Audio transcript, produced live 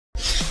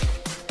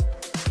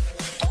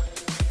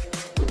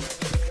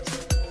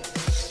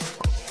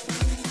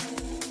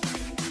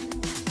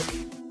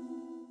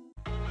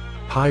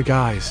Hi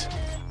guys.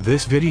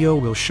 This video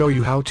will show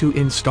you how to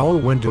install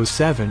Windows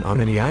 7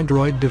 on any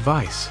Android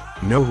device,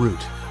 no root,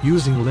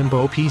 using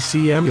Limbo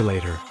PC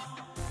Emulator.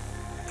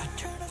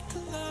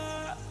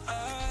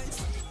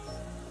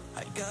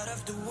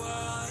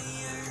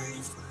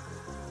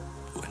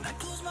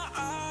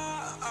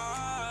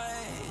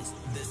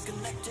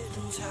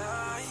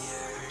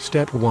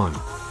 Step 1.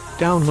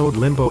 Download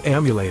Limbo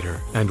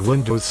Emulator and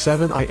Windows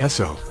 7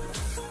 ISO.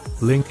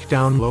 Link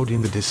download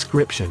in the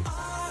description.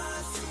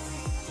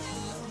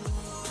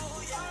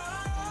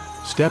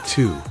 Step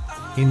 2.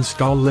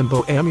 Install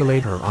Limbo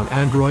Emulator on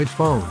Android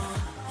phone.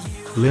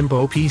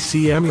 Limbo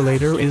PC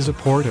Emulator is a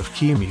port of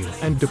QEMU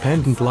and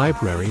dependent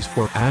libraries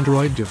for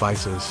Android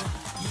devices.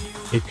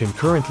 It can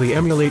currently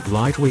emulate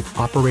lightweight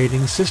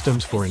operating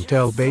systems for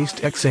Intel-based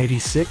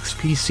x86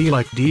 PC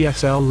like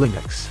DSL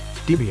Linux,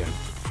 Debian,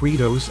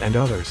 FreeDOS and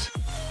others.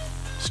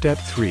 Step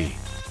 3.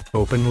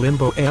 Open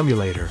Limbo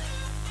Emulator.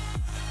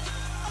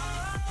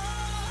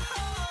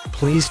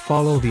 Please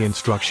follow the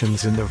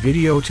instructions in the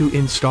video to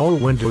install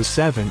Windows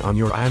 7 on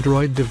your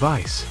Android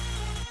device.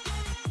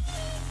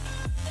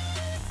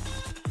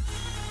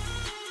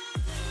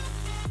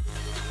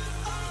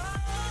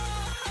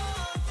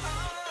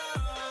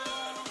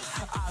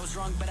 I was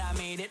wrong, but I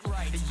made it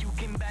right. You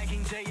came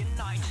begging day and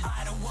night.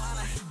 I don't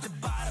wanna hit the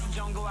bottom,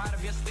 don't go out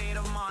of your state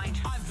of mind.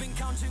 I've been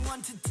counting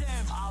 1 to 10.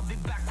 I'll be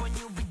back when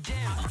you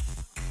begin.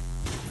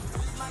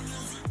 With my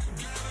music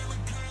together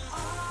again.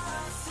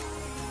 I see.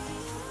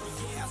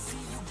 Yeah, I see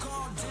you go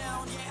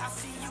down. Yeah, I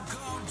see you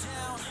go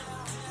down.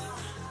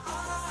 I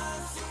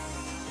see.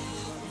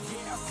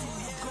 Yeah, I see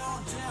you go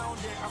down.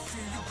 Yeah, I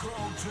see you go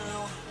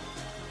down.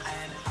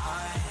 And I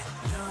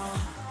know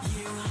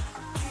you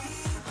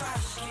keep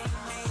asking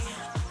me.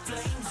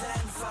 Flames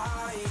and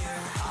fire.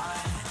 I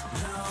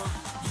know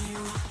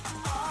you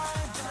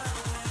are done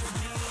with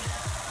me.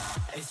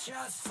 It's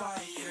just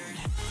fired.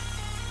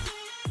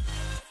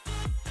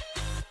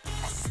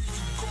 I see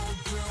you go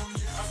down,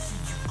 yeah, I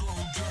see you go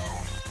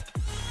down.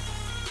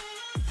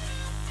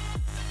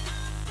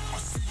 I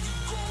see you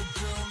go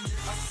down,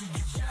 yeah, I see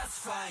you just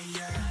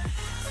fired.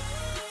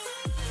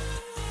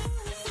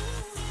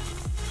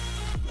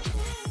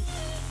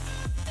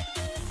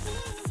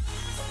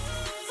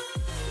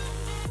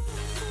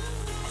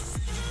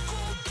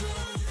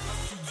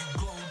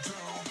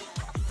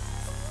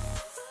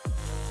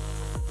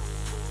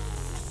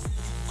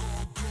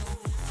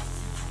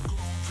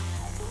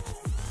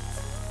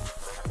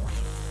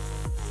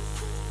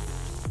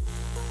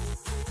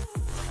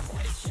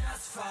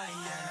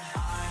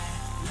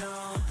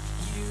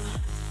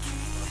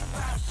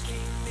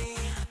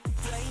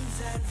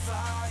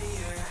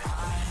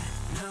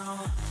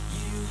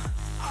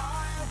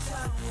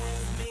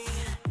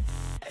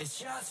 It's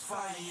just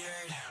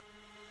fired.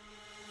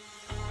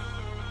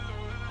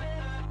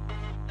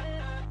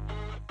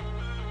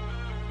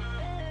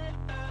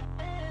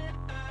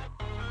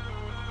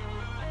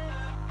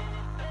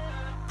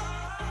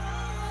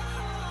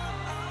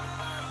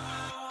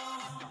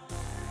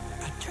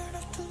 I turned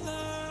off the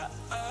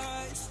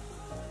lights.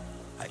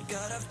 I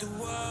got off the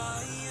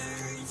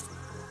wires.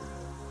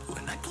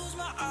 When I close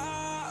my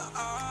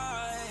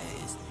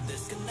eyes,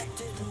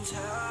 disconnected and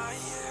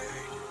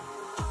tired.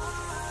 I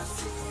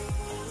see.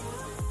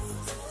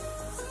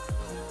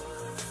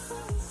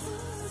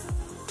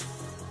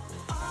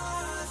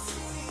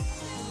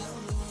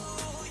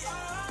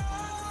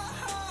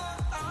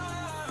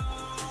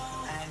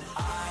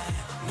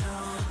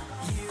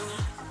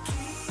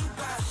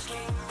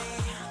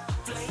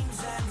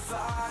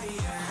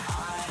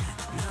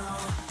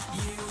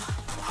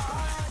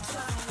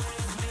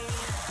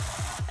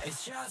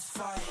 Just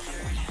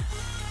fired.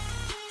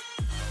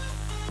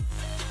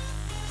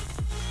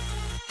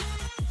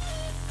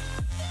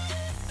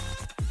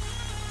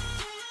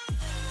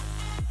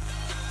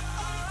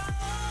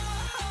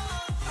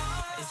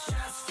 It's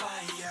just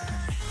fire.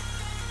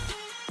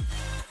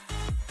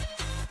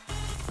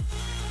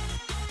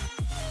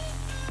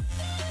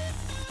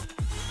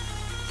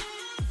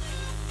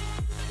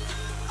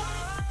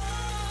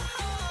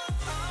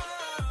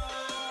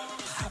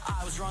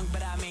 I was wrong,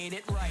 but I made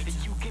it right.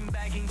 You came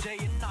begging day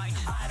and night.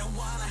 I don't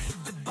wanna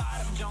hit the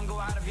bottom, don't go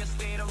out of your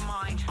state of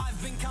mind.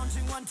 I've been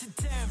counting 1 to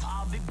 10.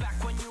 I'll be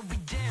back when you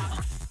begin.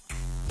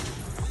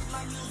 With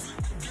my music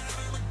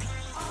together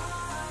again.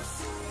 I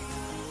see.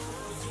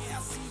 Yeah,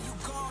 I see you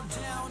go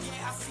down.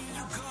 Yeah, I see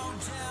you go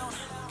down.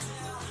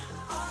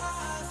 I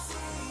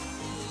see.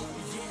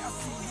 Yeah, I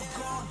see you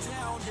go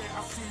down. Yeah,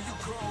 I see you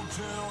go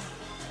down.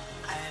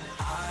 And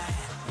I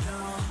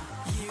know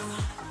you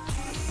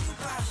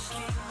keep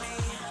asking me.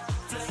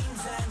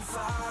 Flames and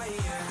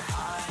fire.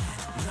 I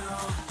know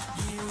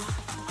you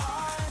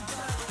are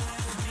done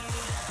with me.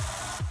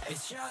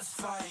 It's just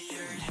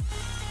fired.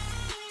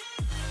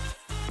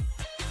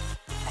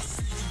 I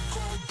see you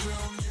go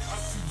down, yeah, I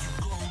see you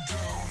go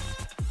down.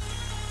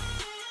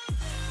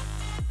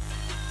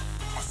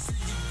 I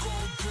see you go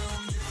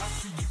down, yeah, I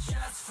see you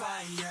just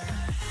fired.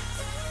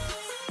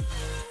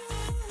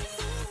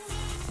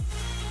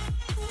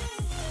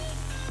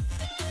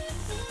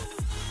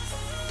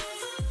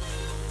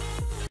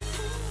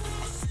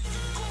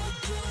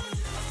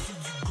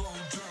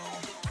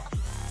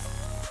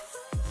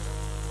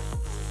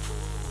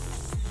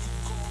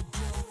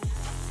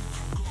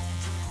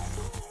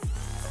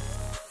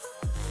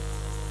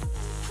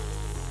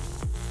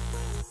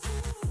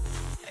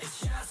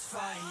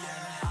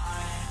 fire.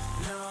 I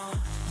know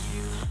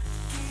you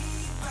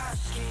keep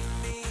asking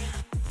me,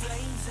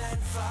 flames and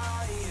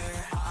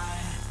fire.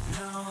 I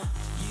know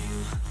you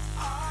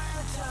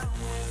are done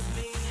with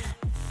me,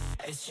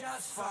 it's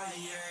just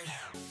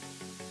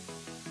fired.